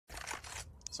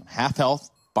So half health,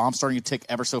 bomb starting to tick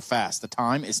ever so fast. The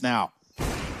time is now.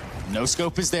 No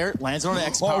scope is there, lands on an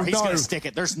X power. He's going to stick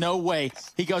it. There's no way.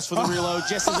 He goes for the reload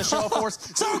just as a show of force.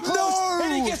 So close,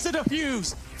 and he gets the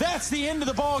defuse. That's the end of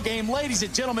the ball game, ladies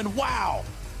and gentlemen. Wow,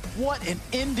 what an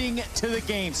ending to the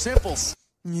game. s1mple.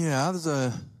 Yeah, there's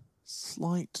a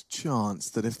slight chance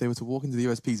that if they were to walk into the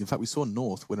USPs, in fact, we saw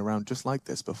North win a round just like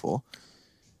this before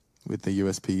with the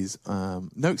USPs.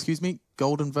 No, excuse me,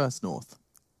 Golden versus North.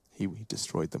 He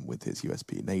destroyed them with his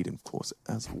USP. Naden, of course,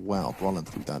 as well. Roland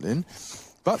threw that in.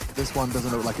 But this one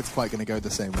doesn't look like it's quite going to go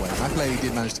the same way. McLady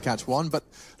did manage to catch one, but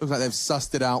looks like they've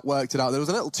sussed it out, worked it out. There was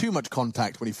a little too much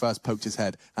contact when he first poked his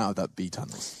head out of that B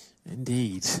tunnels.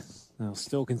 Indeed. They'll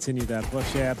still continue their push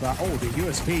here, but oh, the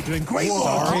USP doing great work.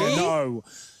 Sorry. No,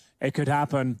 it could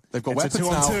happen. They've got it's weapons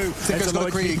now. There's a low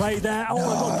HP play there. Oh, my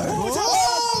God.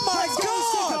 Oh my God!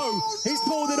 He's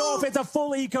pulled it off. It's a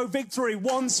full eco victory.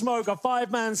 One smoke, a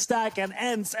 5-man stack, and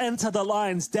Ents enter the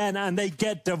lion's den, and they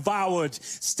get devoured.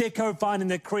 Sticko finding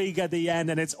the Krieg at the end,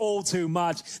 and it's all too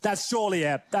much. That's surely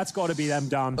it. That's got to be them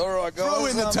done. All right, guys. Throw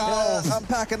in the towel. I'm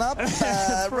packing up,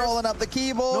 rolling up the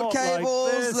keyboard, Not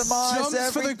cables, like the mice, Jumps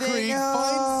everything. for the Krieg,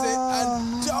 finds it,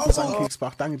 and double.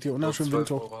 Kriegsbach, danke dir, wunderschönen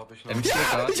Winter.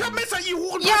 Ja, ich hab Messer, ihr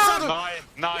Hurenbastard! Nein,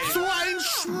 nein! So ein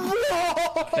Schwur!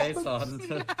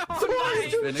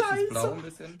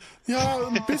 Ja,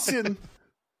 ein bisschen.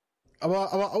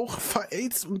 Aber auch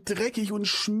verätzt und dreckig und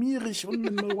schmierig und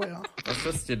nowhere. Was ist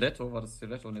das Stiletto? War das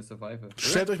Stiletto und nicht Survival?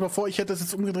 Stellt euch mal vor, ich hätte das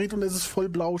jetzt umgedreht und es ist voll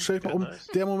blau. Stellt mal um.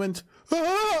 Der Moment.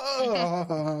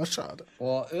 Schade.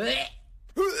 Boah,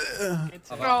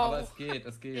 aber es geht,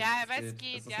 es geht. Ja, aber es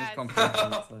geht, Es ist ja. nicht komplett.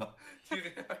 Die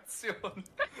Reaktion.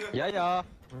 Ja, ja.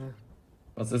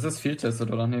 Was ist es? Field tested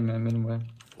oder? Nee, Minimum.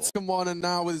 Second one, and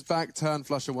now with his back turn,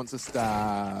 Flusher wants a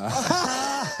star.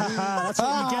 That's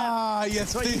what you get.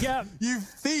 Yes, what you get. You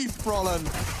thief, Roland.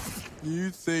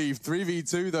 You thief.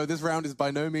 3v2, though. This round is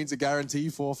by no means a guarantee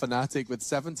for Fnatic. With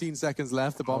 17 seconds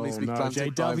left, the bomb needs to be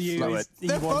planted by Flood.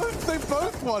 They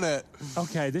both won it.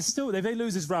 Okay, if they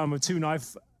lose this round with 2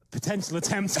 knife potential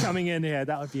attempts coming in here,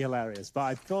 that would be hilarious. But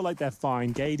I feel like they're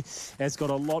fine. Gade has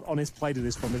got a lot on his plate at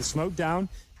this point. With the smoke down,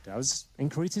 does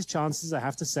increase his chances, I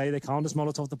have to say. They can't just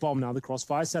Molotov the bomb now. The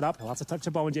crossfire set up. He'll have to touch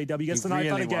the bomb, and JW gets the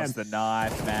knife out again. He really wants the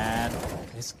knife, man.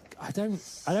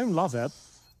 I don't love it.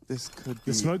 This could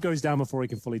be... The smoke goes down before he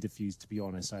can fully defuse, to be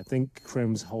honest. I think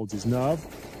Crims holds his nerve.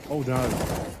 Oh, no.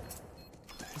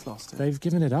 They've lost it. They've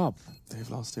given it up.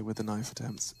 They've lost it with the knife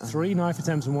attempts. 3 knife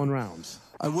attempts in 1 round.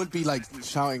 I would be, like,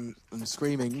 shouting and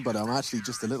screaming, but I'm actually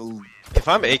just a little... If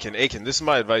I'm Aiken, this is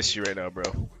my advice to you right now,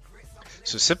 bro.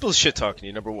 So s1mple shit talking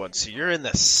you, number 1. So you're in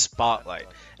the spotlight.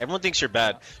 Everyone thinks you're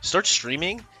bad. Start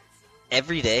streaming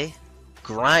every day.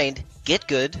 Grind. Get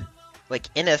good. Like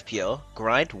in FPL.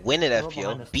 Grind. Win in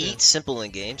FPL. Beat s1mple in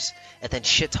games. And then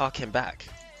shit talk him back.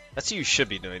 That's what you should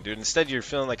be doing, dude. Instead, you're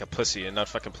feeling like a pussy and not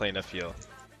fucking playing FPL.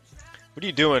 What are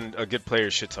you doing a good player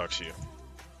shit talks you?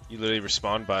 You literally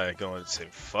respond by going and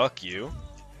saying, fuck you.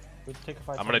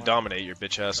 I'm gonna dominate your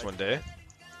bitch ass one day.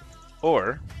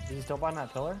 Or... Is he still buying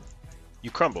that pillar? You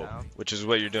crumble, which is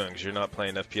what you're doing, because you're not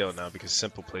playing FPL now because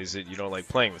s1mple plays it, you don't like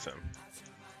playing with him.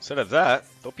 Instead of that,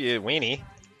 don't be a weenie,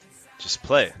 just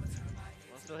play.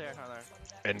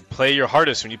 And play your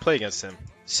hardest when you play against him.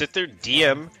 Sit there,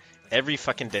 DM every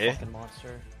fucking day,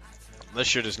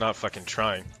 unless you're just not fucking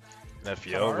trying in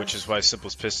FPL, which is why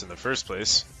s1mple's pissed in the first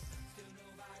place.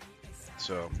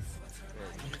 So,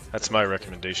 that's my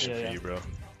recommendation for you, bro.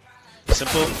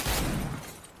 s1mple...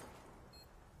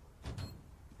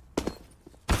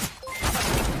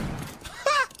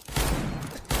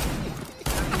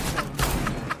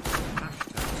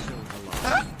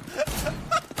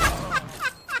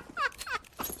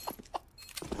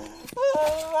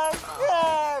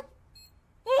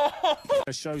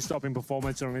 A show-stopping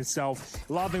performance on himself.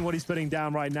 Loving what he's putting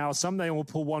down right now. Someday we'll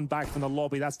pull one back from the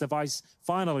lobby. That's device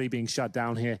finally being shut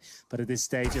down here. But at this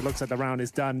stage, it looks like the round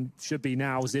is done. Should be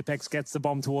now. Zipex gets the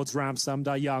bomb towards ramp.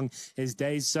 Sumda Young. His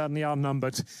days certainly are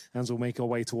numbered. And we'll make our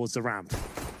way towards the ramp.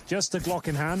 Just a Glock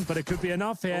in hand, but it could be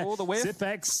enough here.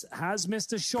 Zipex has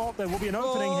missed a shot. There will be an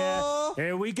opening here.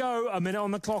 Here we go. A minute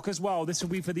on the clock as well. This will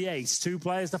be for the ace. 2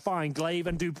 players to find. Glaive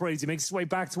and Dupree. He makes his way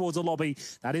back towards the lobby.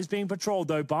 That is being patrolled,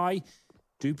 though, by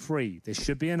Dupree. This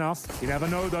should be enough. You never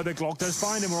know, though. The Glock does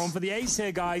find him. We're on for the ace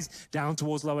here, guys. Down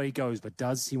towards lower he goes. But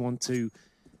does he want to...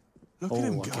 Look at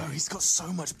him go. He's got so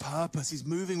much purpose. He's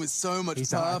moving with so much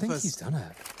purpose. I think he's done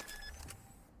it.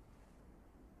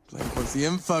 Glaive wants the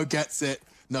info, gets it.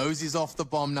 Knows he's off the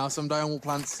bomb now. s1mple will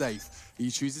plant safe.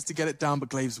 He chooses to get it down, but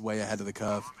Glaive's way ahead of the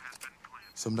curve.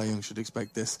 s1mple should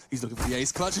expect this. He's looking for the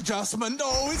ace clutch adjustment.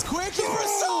 Oh, it's quick, he's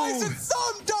precise, and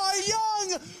s1mple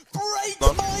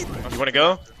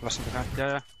wanna go?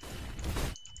 Yeah.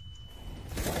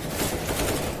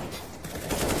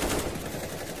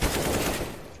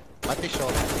 Might be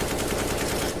short.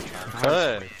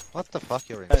 Hey. What the fuck,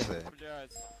 you're insane.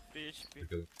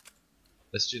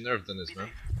 SG nerfed on this, man.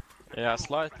 Yeah,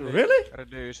 slightly. Really?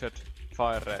 Reduce it.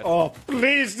 Fire rate. Oh,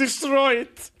 please destroy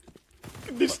it!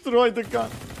 Destroy the gun.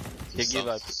 He give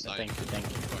up. Thank you.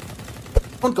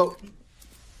 Und go.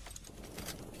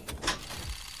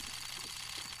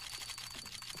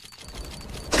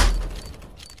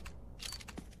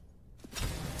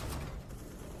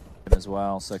 As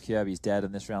well, so Kirby's dead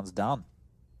and this round's done.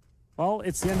 Well,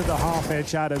 it's the end of the half here,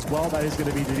 Chad, as well. That is going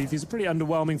to be the defuse. A pretty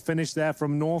underwhelming finish there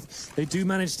from North. They do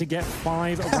manage to get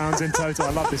 5 rounds in total.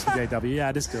 I love this for JW.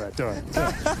 Yeah, just do it.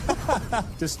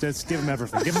 Just give him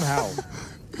everything. Give him hell.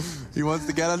 He wants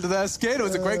to get under their skin. It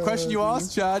was a great question you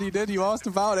asked, Chad. You did. You asked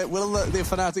about it. Will the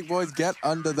Fnatic boys get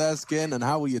under their skin, and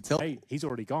how will you tell? Hey, he's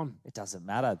already gone. It doesn't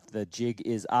matter. The jig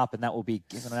is up, and that will be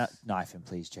given out. Knife him,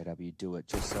 please, JW. Do it,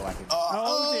 just so I can.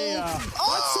 Oh dear.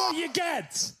 That's what you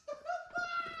get.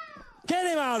 Get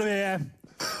him out of here.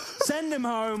 Send him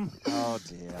home. Oh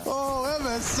dear. Oh,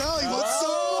 MSL, what's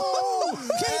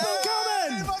up? Keep him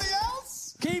coming. Anybody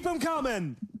else? Keep him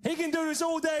coming. He can do this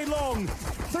all day long.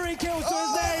 3 kills to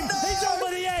his name. No. He's on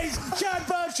with the ace. Chad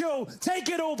Virtual, take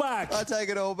it all back. I take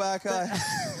it all back.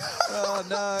 Oh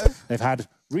no. They've had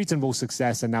reasonable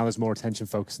success, and now there's more attention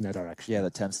focused in their direction. Yeah,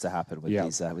 that tends to happen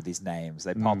with these names.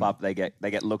 They pop Mm. up, they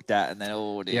get looked at, and then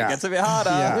oh dear, Yeah. it gets a bit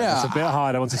harder. Yeah, it's a bit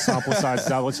harder once the sample size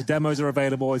is out. Once the demos are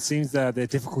available, it seems the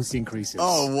difficulty increases.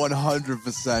 Oh,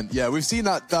 100%. Yeah, we've seen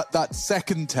that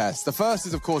second test. The first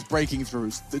is, of course, breaking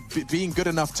through, being good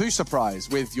enough to surprise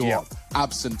with your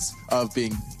absence of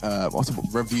being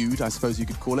reviewed, I suppose you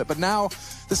could call it. But now,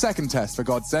 the second test for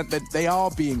Godsent, they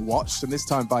are being watched, and this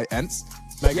time by Ents.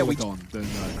 Yeah, we gone than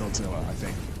Godzilla, I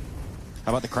think.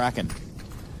 How about the Kraken?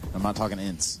 I'm not talking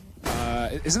ints.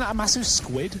 Isn't that a massive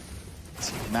squid?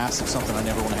 Massive something I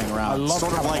never want to hang around. I love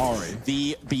sort calamari. of like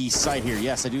the B site here.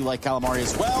 Yes, I do like calamari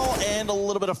as well, and a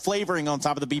little bit of flavoring on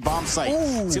top of the B bomb site.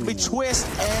 It's gonna be Twist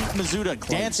and Mizuta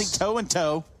dancing toe in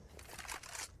toe.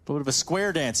 A little bit of a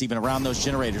square dance even around those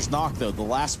generators. Knock though, the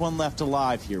last one left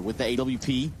alive here with the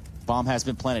AWP. Bomb has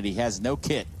been planted. He has no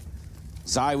kit.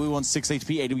 Zywoo on 6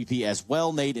 HP, AWP as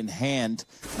well, nade in hand.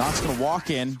 Knock's going to walk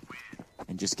in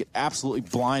and just get absolutely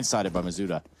blindsided by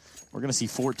Mizuta. We're going to see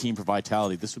 14 for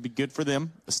Vitality. This would be good for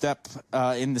them. A step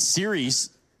in the series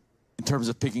in terms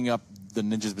of picking up the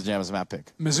Ninjas Pajamas map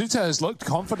pick. Mizuta has looked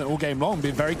confident all game long,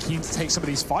 been very keen to take some of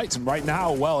these fights, and right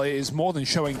now, well, it is more than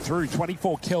showing through.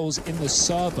 24 kills in the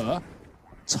server,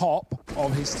 top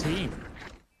of his team.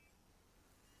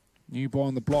 New boy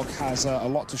on the block has a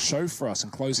lot to show for us,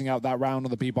 and closing out that round on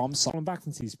the B-bomb side. I'm back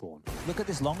from T-Spawn. Look at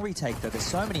this long retake, though. There's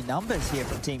so many numbers here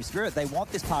from Team Spirit. They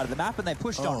want this part of the map, and they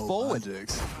pushed on forward.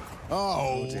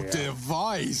 Oh,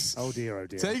 Device. Oh dear, oh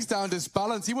dear. Takes down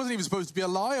Disbalance. He wasn't even supposed to be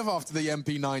alive after the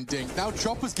MP9 dink. Now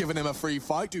Chopper's giving him a free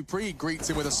fight. Dupree greets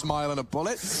him with a smile and a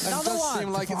bullet. And it does seem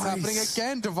like it's happening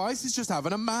again. Device is just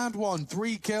having a mad one.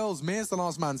 3 kills. Mir's the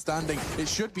last man standing. It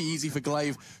should be easy for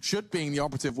Glaive. Should being the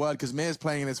operative word, because Mir's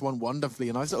playing this one wonderfully.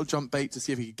 A nice little jump bait to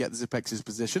see if he could get the Zipex's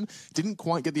position. Didn't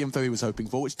quite get the info he was hoping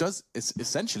for, which does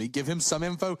essentially give him some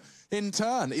info in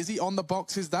turn. Is he on the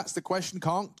boxes? That's the question.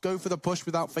 Can't go for the push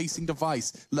without facing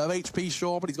Device. Low HP,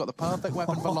 sure, but he's got the perfect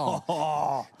weapon for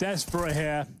long. Desperate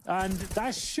here. And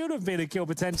that should have been a kill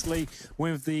potentially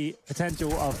with the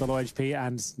potential of the low HP,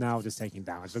 and now just taking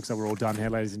damage. Looks like we're all done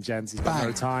here, ladies and gents. He's got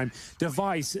no time.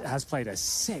 Device has played a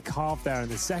sick half there in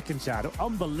the second chat.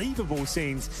 Unbelievable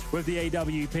scenes with the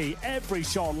AWP. Every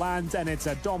shot lands, and it's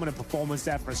a dominant performance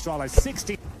there for Astralis.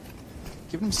 16.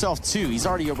 Giving himself 2. He's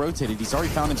already rotated. He's already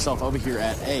found himself over here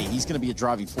at A. He's going to be a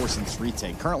driving force in this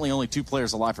retake. Currently only 2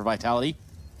 players alive for Vitality.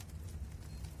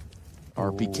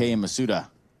 RPK and Masuda.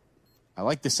 I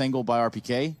like this angle by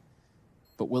RPK,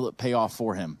 but will it pay off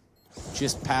for him?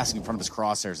 Just passing in front of his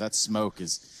crosshairs. That smoke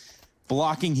is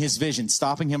blocking his vision,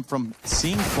 stopping him from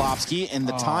seeing Flopsky, and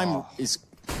the time is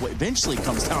what eventually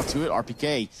comes down to it.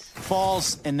 RPK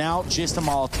falls, and now just a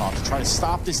Molotov to try to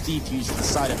stop this defuse to the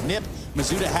side of Nip.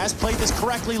 Mizuta has played this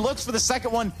correctly, looks for the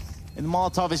second one, and the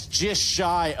Molotov is just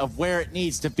shy of where it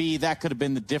needs to be. That could have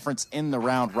been the difference in the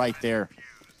round right there.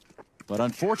 But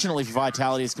unfortunately for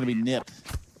Vitality, it's going to be Nip.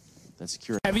 That's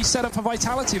secure. Heavy setup for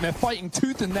Vitality, and they're fighting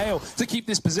tooth and nail to keep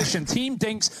this position. Team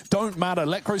Dinks don't matter.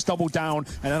 Letcrows double down,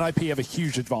 and NIP have a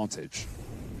huge advantage.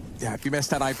 Yeah, if you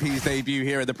missed NIP's debut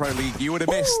here in the Pro League, you would have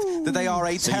missed that they are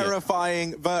a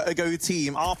terrifying Vertigo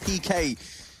team. RPK,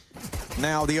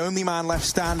 now the only man left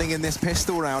standing in this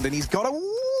pistol round, and he's got a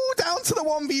down to the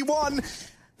 1v1.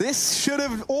 This should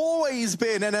have always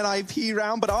been an NIP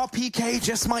round, but RPK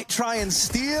just might try and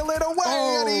steal it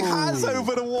away, and he has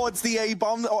over towards the A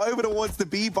bomb, or over towards the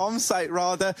B bomb site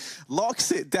rather,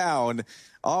 locks it down.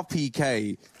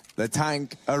 RPK, the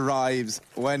tank arrives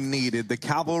when needed. The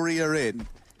cavalry are in.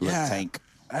 Yeah. Tank.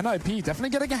 NIP definitely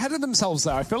getting ahead of themselves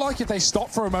there. I feel like if they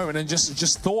stopped for a moment and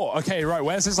just thought, okay, right,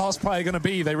 where's this last player going to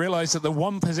be? They realized that the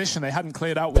one position they hadn't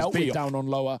cleared out was B down on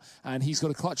lower, and he's got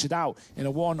to clutch it out in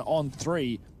a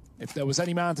 1-on-3. If there was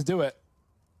any man to do it,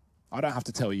 I don't have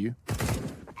to tell you.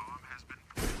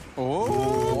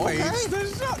 Oh, okay.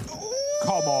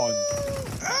 Come on.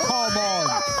 Come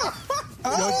on.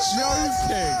 You're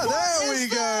joking. There we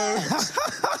go.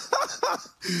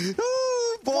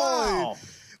 Oh, boy. Wow.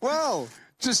 Well,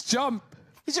 just jump.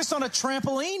 He's just on a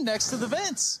trampoline next to the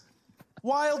vents.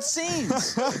 Wild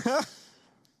scenes.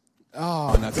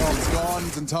 Oh, and that's it. It's gone.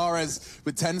 Zantares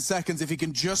with 10 seconds. If he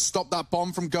can just stop that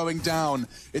bomb from going down,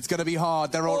 it's going to be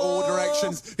hard. They're on all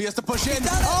directions. He has to push in.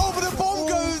 Oh, but the bomb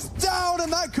goes down,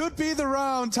 and that could be the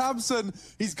round. Tabson,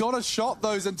 he's got a shot,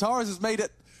 though. Zantares has made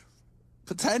it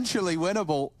potentially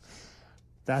winnable.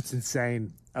 That's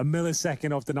insane. A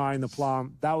millisecond off denying the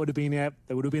plant. That would have been it.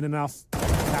 That would have been enough.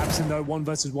 Tabson, though, 1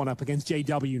 versus 1 up against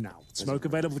JW now. Smoke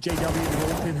available for JW,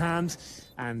 the AWP in hand.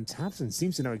 And Tabson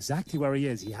seems to know exactly where he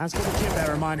is. He has got the kill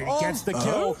there in mind, and he gets the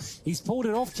kill. He's pulled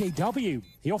it off JW.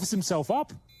 He offers himself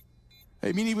up.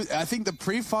 I mean, I think the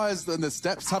pre-fires and the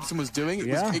steps Tabson was doing,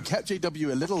 it kept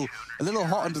JW a little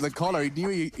hot under the collar. He knew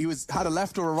he had a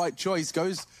left or a right choice,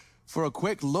 goes for a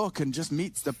quick look and just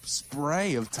meets the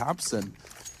spray of Tabson.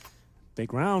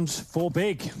 Big round, 4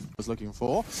 big. Was looking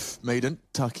for Maiden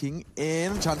tucking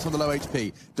in. Chance on the low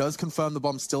HP. Does confirm the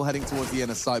bomb still heading towards the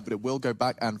inner side, but it will go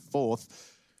back and forth.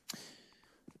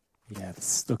 Yeah,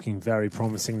 it's looking very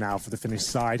promising now for the Finnish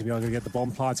side. We are going to get the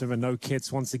bomb planted with no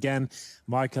kits once again.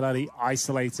 Michael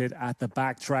isolated at the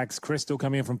backtracks. Crystal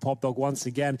coming in from Pop Dog once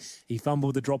again. He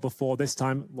fumbled the drop before. This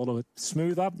time, a little bit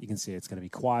smoother. You can see it's going to be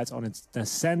quiet on its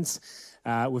ascent.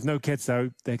 With no kits,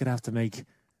 though, they're going to have to make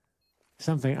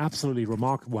something absolutely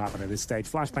remarkable happen at this stage.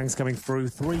 Flashbangs coming through,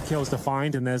 3 kills to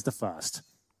find, and there's the first.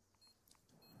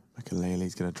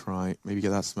 Makalele's going to try, maybe get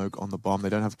that smoke on the bomb. They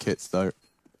don't have kits, though.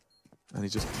 And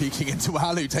he's just peeking into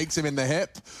Alu, takes him in the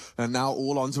hip. And now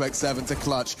all onto X7 to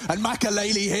clutch. And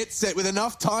Makalele hits it with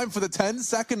enough time for the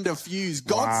 10-second defuse.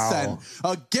 Godsend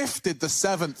are gifted the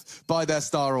 7th by their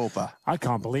Star Orper. I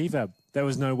can't believe it. There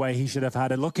was no way he should have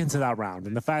had a look into that round.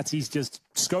 And the fact he's just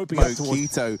scoping up towards...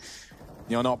 Keto.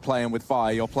 You're not playing with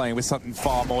fire, you're playing with something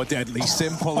far more deadly.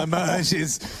 s1mple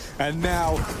emerges, and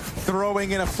now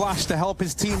throwing in a flash to help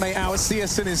his teammate out.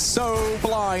 Searson is so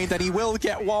blind, and he will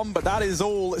get 1, but that is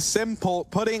all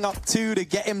s1mple putting up 2 to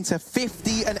get him to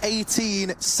 50 and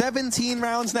 18. 17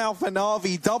 rounds now for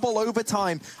Na'Vi. Double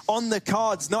overtime on the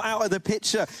cards, not out of the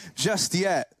picture just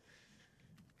yet.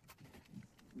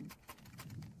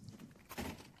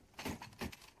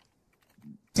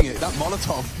 That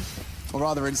Molotov, or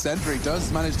rather incendiary,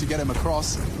 does manage to get him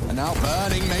across, and now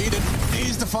Burning Maiden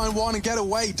needs to find 1 and get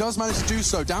away. Does manage to do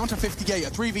so, down to 58,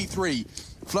 a 3v3.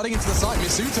 Flooding into the site,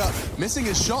 Misuta missing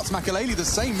his shots. Makalele the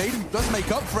same. Maiden does make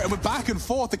up for it, and we're back and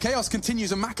forth. The chaos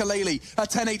continues, and Makalele, a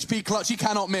 10 HP clutch, he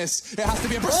cannot miss. It has to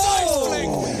be a precise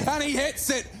flick, and he hits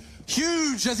it.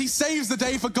 Huge as he saves the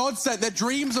day for Godsend. Their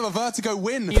dreams of a Vertigo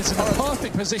win. He is in a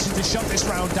perfect position to shut this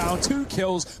round down. 2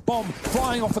 kills, bomb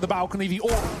flying off of the balcony. The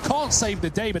AWP can't save the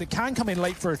day, but it can come in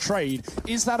late for a trade.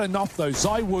 Is that enough, though?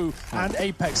 ZywOo and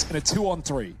Apex in a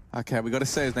 2-on-3. Okay, we got to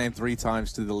say his name 3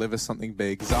 times to deliver something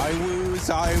big. ZywOo,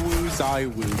 ZywOo,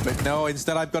 ZywOo. But no,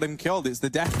 instead I've got him killed. It's the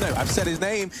death note. I've said his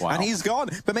name, and he's gone.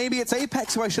 But maybe it's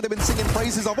Apex who I should have been singing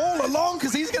praises of all along,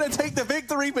 because he's going to take the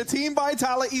victory for Team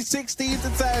Vitality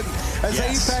 16-10. As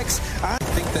Apex, I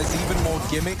think there's even more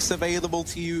gimmicks available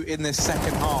to you in this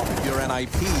second half if you're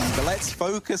NIP. But let's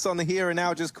focus on the here and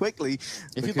now just quickly,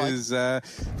 because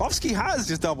Vovsky has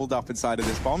just doubled up inside of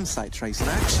this bomb site, Trace. And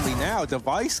actually now,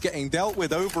 Device getting dealt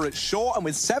with over at short, and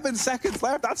with 7 seconds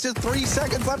left, that's just 3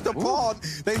 seconds left to plant.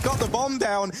 They've got the bomb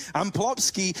down, and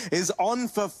Plopsky is on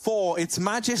for 4. It's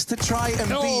Magisk to try and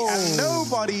beat, and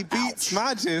nobody beats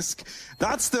Magisk.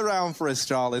 That's the round for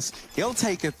Astralis. He'll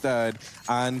take a 3rd,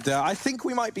 and I think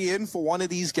we might be in for one of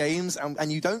these games,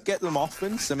 and you don't get them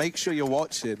often, so make sure you're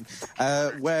watching,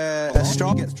 where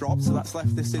Astralis gets dropped, so that's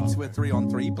left this into a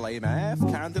 3-on-3. Blame F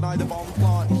can deny the bomb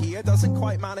plant here, doesn't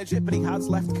quite manage it, but he has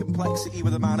left complexity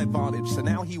with a man advantage, so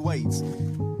now he waits.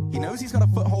 He knows he's got a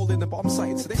foothold in the bomb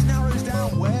site, so this narrows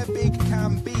down where big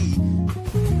can be.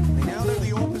 They now know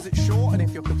the opposite short, and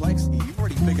if you're complexity, you've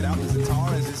already figured out that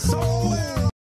Zantares is so